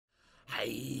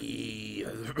Hey.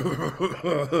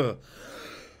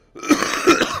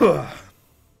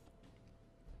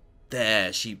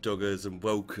 There, sheepdoggers, and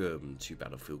welcome to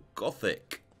Battlefield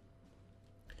Gothic.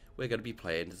 We're going to be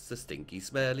playing as the stinky,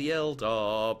 smelly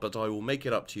Eldar, but I will make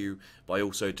it up to you by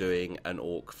also doing an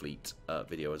Orc fleet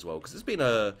video as well, because it's been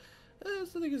I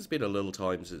think it's been a little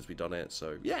time since we've done it,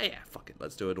 so yeah, fuck it,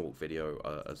 let's do an Orc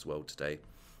video as well today.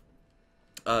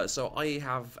 So I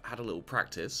have had a little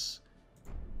practice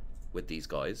with these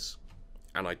guys,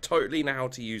 and I totally know how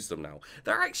to use them now.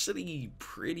 They're actually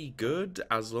pretty good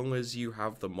as long as you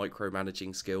have the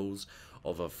micromanaging skills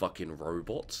of a fucking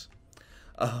robot.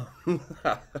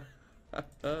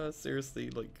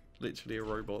 Seriously, like literally a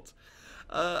robot.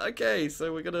 Okay,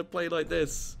 so we're gonna play like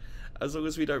this. As long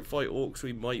as we don't fight orcs,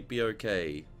 we might be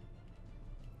okay.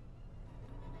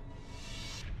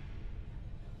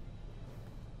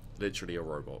 Literally a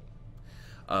robot.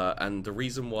 And the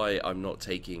reason why I'm not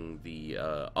taking the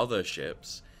other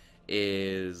ships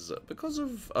is because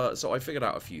of... so I figured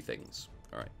out a few things.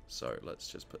 Alright, so let's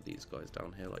just put these guys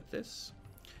down here like this.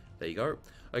 There you go.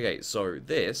 Okay, so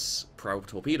this Prowl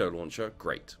Torpedo Launcher,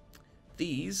 great.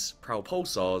 These Prowl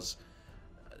Pulsars,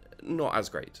 not as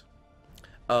great.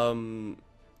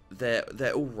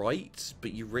 They're alright,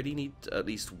 but you really need at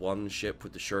least one ship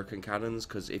with the shuriken cannons,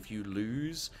 because if you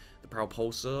lose the Prowl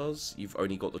Pulsars, you've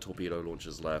only got the torpedo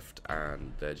launchers left,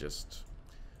 and they're just,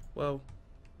 well,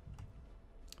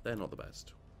 they're not the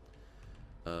best.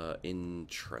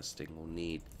 Interesting, we'll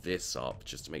need this up,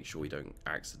 just to make sure we don't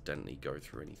accidentally go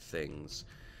through any things.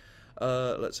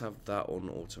 Let's have that on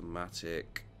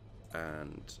automatic,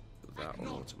 and that on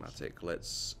automatic.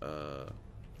 Let's,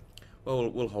 well,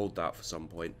 we'll hold that for some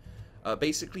point.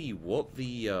 Basically, what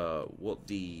the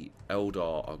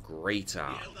Eldar are great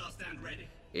at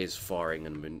is firing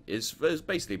and is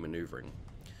basically maneuvering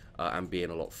and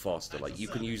being a lot faster. Like you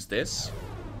can use this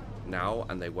now,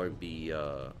 and they won't be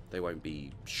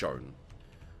shown.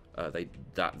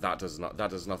 That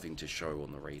does nothing to show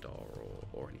on the radar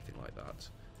or anything like that.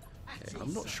 Okay,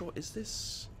 I'm not sure. Is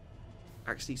this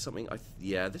actually something?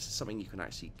 Yeah, this is something you can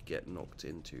actually get knocked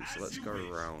into. So let's go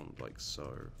around like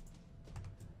so.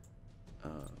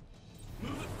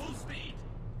 Move at full speed.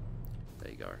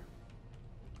 There you go.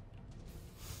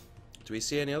 Do we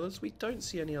see any others? We don't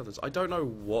see any others. I don't know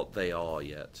what they are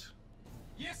yet.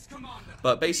 Yes, Commander.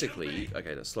 But basically,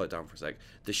 okay, let's slow it down for a sec.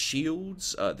 The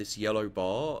shields, this yellow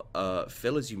bar,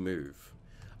 fill as you move.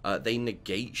 They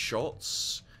negate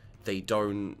shots. They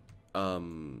don't,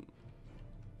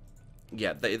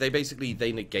 yeah, they basically,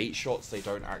 they negate shots. They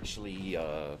don't actually,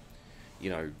 you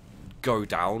know, go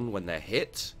down when they're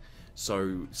hit.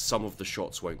 So some of the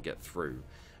shots won't get through.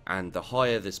 And the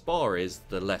higher this bar is,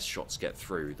 the less shots get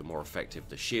through, the more effective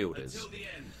the shield is.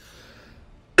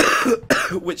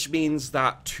 Which means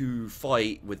that to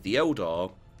fight with the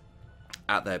Eldar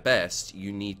at their best,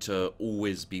 you need to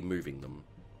always be moving them.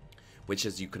 Which,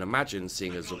 as you can imagine,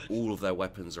 seeing as all of their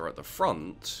weapons are at the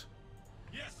front,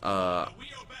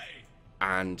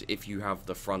 and if you have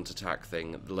the front attack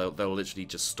thing, they'll literally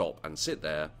just stop and sit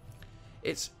there.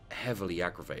 It's heavily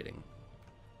aggravating.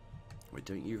 Wait,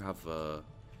 don't you have... yeah,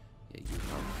 you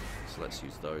have... So let's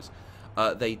use those.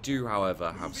 They do,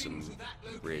 however, have some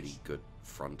really good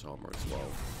front armor as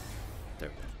well. There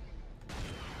we go.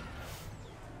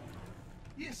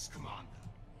 Yes, Commander.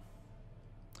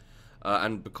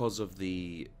 And because of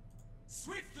the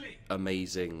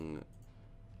amazing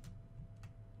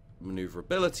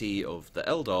maneuverability of the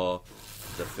Eldar,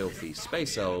 the filthy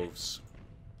space elves,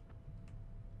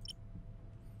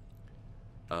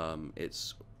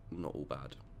 it's not all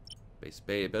bad.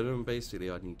 Basically,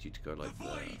 I need you to go like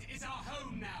that.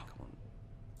 Come on.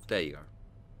 There you go.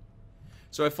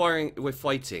 So we're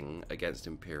fighting against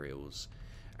Imperials,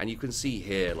 and you can see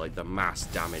here like the mass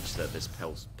damage that this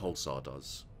pulsar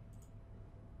does.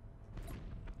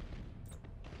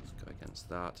 Let's go against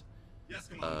that. Yes,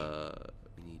 we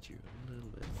need you a little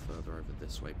bit further over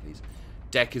this way, please.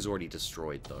 Deck is already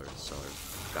destroyed though, so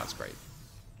that's great.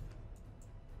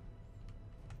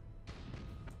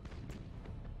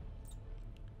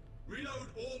 Reload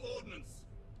all ordnance.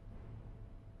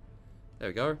 There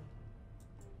we go.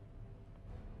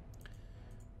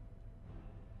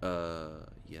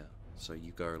 Yeah. So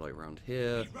you go like around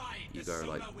here. You go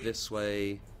like this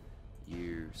way.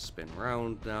 You spin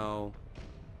around now.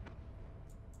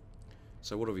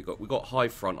 So what have we got? We got high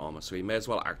front armor, so we may as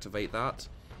well activate that,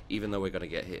 even though we're going to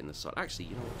get hit in the side. Actually,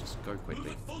 you know what? Just go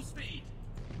quickly.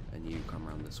 And you come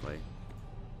around this way.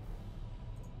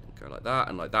 Go like that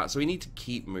and like that. So we need to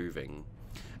keep moving.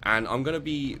 And I'm going to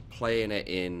be playing it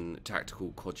in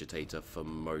Tactical Cogitator for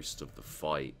most of the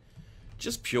fight,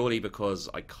 Just purely because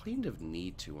I kind of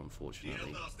need to, The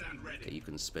unfortunately. Eldar stand ready. Okay, you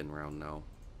can spin around now.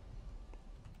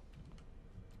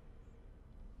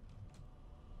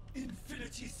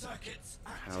 Infinity circuits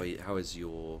active. How is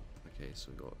your... Okay,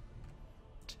 so we got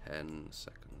 10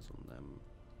 seconds on them.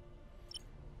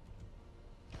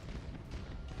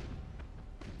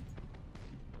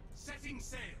 Setting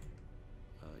sail.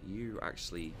 You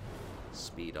actually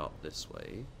speed up this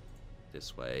way.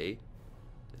 This way.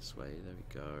 This way. There we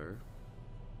go.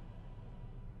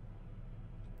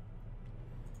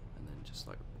 And then just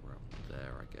like around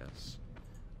there, I guess.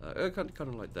 Kind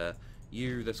of like there.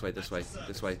 You this way, this way,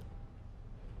 this way.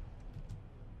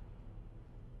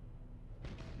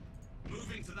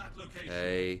 Moving to that location.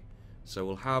 Okay. So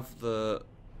we'll have the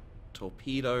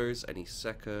torpedoes any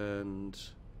second.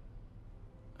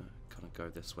 Kind of go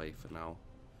this way for now.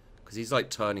 Because he's like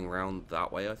turning around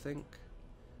that way, I think.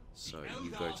 So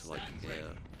you go to like here.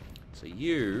 So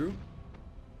you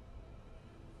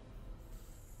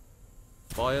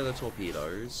fire the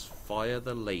torpedoes, fire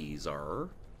the laser.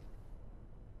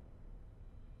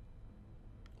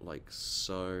 Like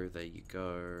so. There you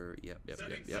go. Yep.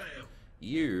 Setting sail.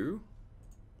 You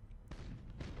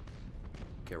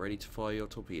get ready to fire your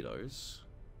torpedoes.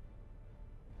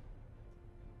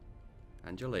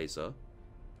 And your laser.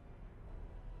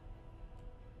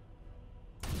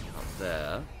 Up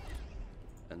there.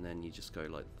 And then you just go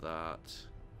like that.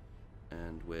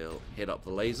 And we'll hit up the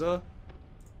laser.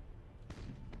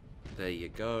 There you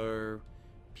go.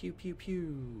 Pew, pew,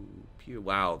 pew. Pew.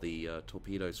 Wow, the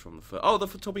torpedoes from the first... Oh, the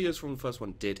torpedoes from the first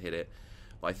one did hit it.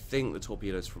 But I think the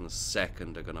torpedoes from the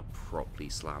second are going to properly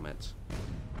slam it.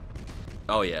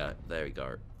 Oh, yeah. There we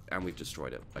go. And we've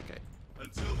destroyed it. Okay.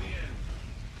 Until the end.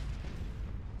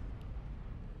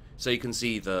 So you can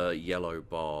see the yellow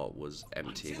bar was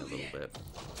emptying a little bit.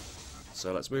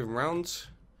 So let's move around.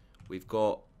 We've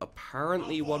got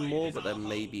apparently one more, but there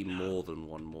may be more than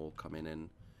one more coming in.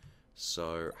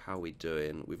 So how are we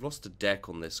doing? We've lost a deck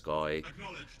on this guy.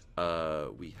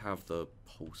 Acknowledged. We have the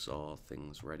pulsar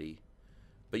things ready.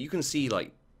 But you can see,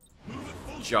 like, Move at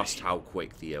full just speed. how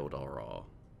quick the Eldar are.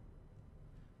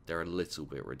 They're a little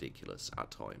bit ridiculous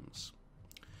at times.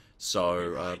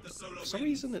 So, for some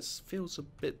reason it feels a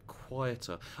bit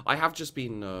quieter. I have just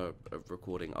been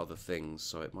recording other things,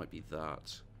 so it might be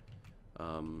that.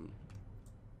 The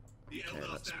Okay,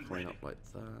 Eldar let's stand point ready. up like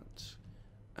that.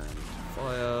 And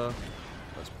fire.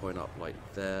 Let's point up like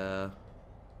there.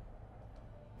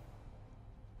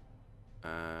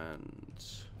 And...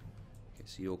 Okay,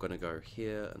 so you're going to go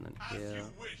here and then As here.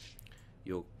 you wish.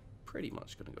 You're pretty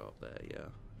much going to go up there,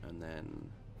 yeah. And then...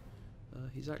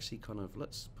 he's actually kind of...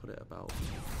 Let's put it about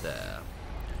there.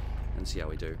 And see how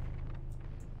we do.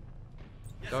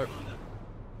 Yes, Go. Commander.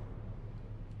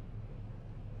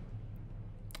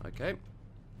 Okay.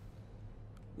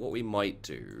 What we might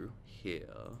do here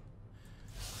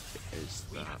is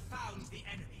We that. have found the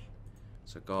enemy.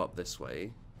 So go up this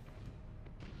way.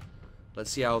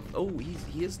 Let's see how... Oh,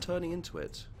 he is turning into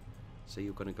it. So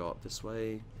you're going to go up this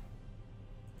way.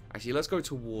 Actually, let's go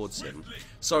towards him.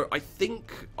 So I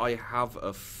think I have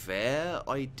a fair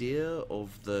idea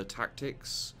of the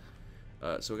tactics.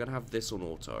 So we're going to have this on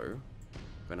auto.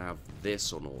 We're going to have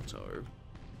this on auto.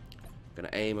 Going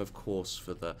to aim, of course,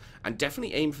 for the... And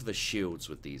definitely aim for the shields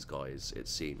with these guys, it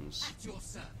seems. At your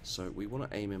service. So we want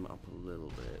to aim him up a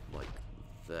little bit, like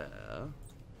there.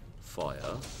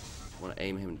 Fire. Want to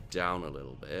aim him down a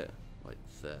little bit, like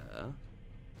there.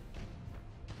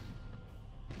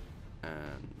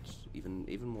 And even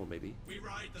more, maybe. We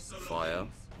ride the solar Fire.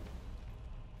 winds.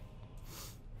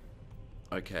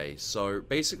 Okay, so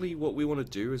basically what we want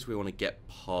to do is we want to get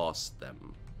past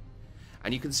them.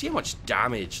 And you can see how much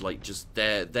damage, like, just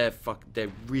they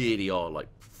really are, like,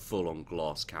 full-on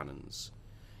glass cannons.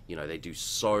 You know, they do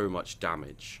so much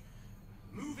damage.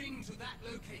 Moving to that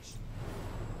location.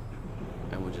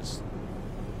 And we'll just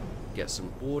get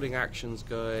some boarding actions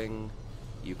going.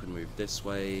 You can move this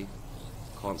way.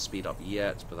 Can't speed up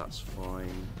yet, but that's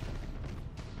fine.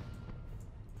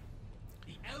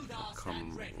 The Eldar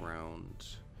Come stand ready. round.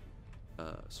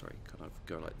 Sorry, kind of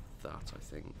go like that, I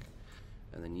think.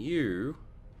 And then you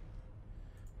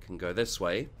can go this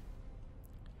way.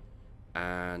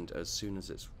 And as soon as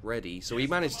it's ready... So we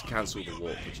managed to cancel the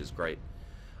warp, which is great.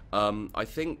 I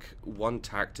think one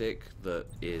tactic that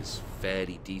is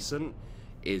fairly decent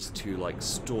is to, like,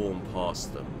 storm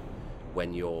past them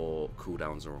when your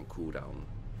cooldowns are on cooldown.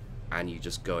 And you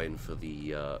just go in for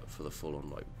the full-on,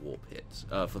 like, warp hit.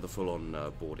 For the full-on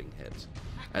boarding hit.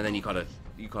 And then you kind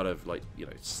of, like, you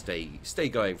know, stay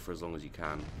going for as long as you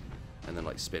can. And then,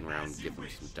 like, spin around, give them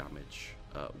some damage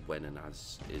when and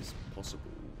as is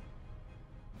possible.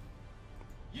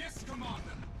 Yes, Commander.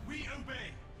 We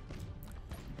obey.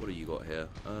 What do you got here?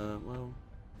 Well,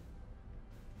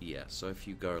 yeah, so if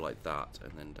you go like that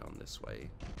and then down this way,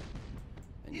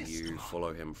 and Yes, you Commander.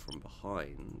 follow him from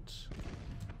behind.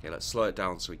 Okay, let's slow it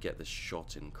down so we get this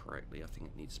shot in correctly. I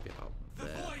think it needs to be about The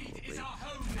there, void is probably. our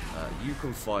home now. You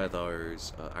can fire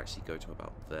those. Actually, go to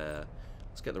about there.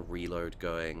 Let's get the reload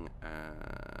going.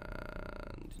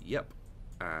 And yep.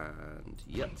 And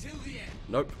yep. Until the end.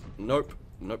 Nope. Nope.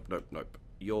 Nope. Nope. Nope.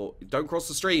 Don't cross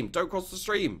the stream. Don't cross the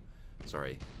stream.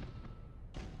 Sorry.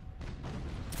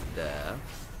 There.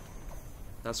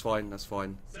 That's fine. That's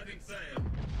fine. Setting sail.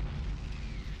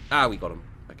 Ah, we got him.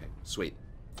 Okay, sweet.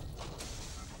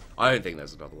 I don't think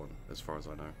there's another one, as far as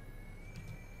I know.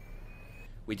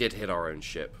 We did hit our own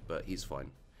ship, but he's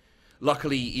fine.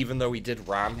 Luckily, even though we did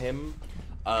ram him,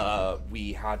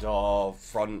 we had our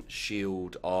front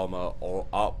shield armor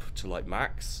up to like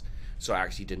max, so it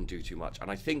actually didn't do too much.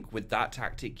 And I think with that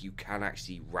tactic, you can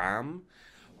actually ram,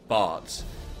 but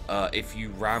if you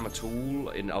ram at all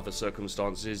in other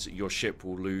circumstances, your ship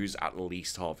will lose at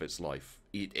least half its life.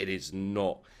 It is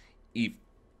not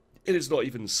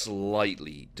even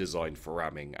slightly designed for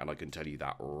ramming, and I can tell you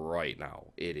that right now.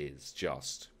 It is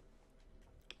just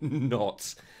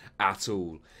not at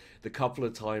all. The couple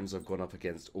of times I've gone up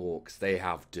against Orks, they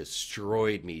have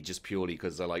destroyed me just purely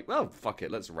because they're like, well, fuck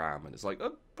it, let's ram. And it's like,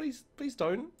 oh, please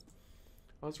don't.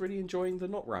 I was really enjoying the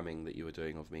not ramming that you were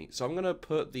doing of me. So I'm going to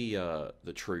put the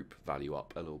troop value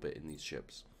up a little bit in these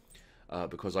ships.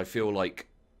 Because I feel like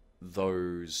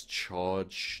those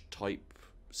charge type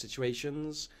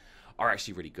situations are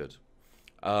actually really good.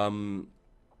 I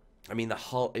mean, the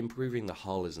hull, improving the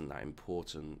hull isn't that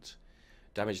important.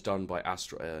 Damage done by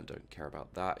Astro, don't care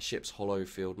about that. Ship's hollow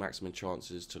field, maximum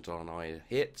chances to deny a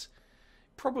hit.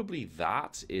 Probably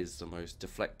that is the most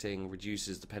deflecting.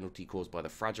 Reduces the penalty caused by the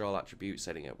fragile attribute,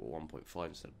 setting it at 1.5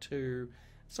 instead of 2.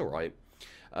 It's alright.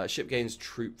 Ship gains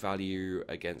troop value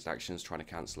against actions trying to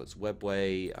cancel its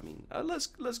webway. I mean, let's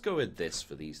go with this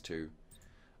for these two.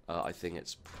 I think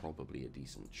it's probably a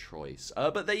decent choice.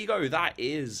 But there you go. That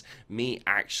is me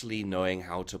actually knowing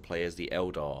how to play as the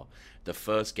Eldar. The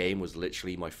first game was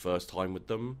literally my first time with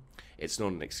them. It's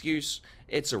not an excuse.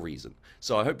 It's a reason.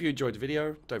 So I hope you enjoyed the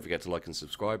video. Don't forget to like and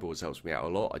subscribe. It always helps me out a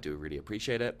lot. I do really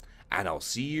appreciate it. And I'll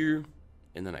see you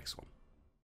in the next one.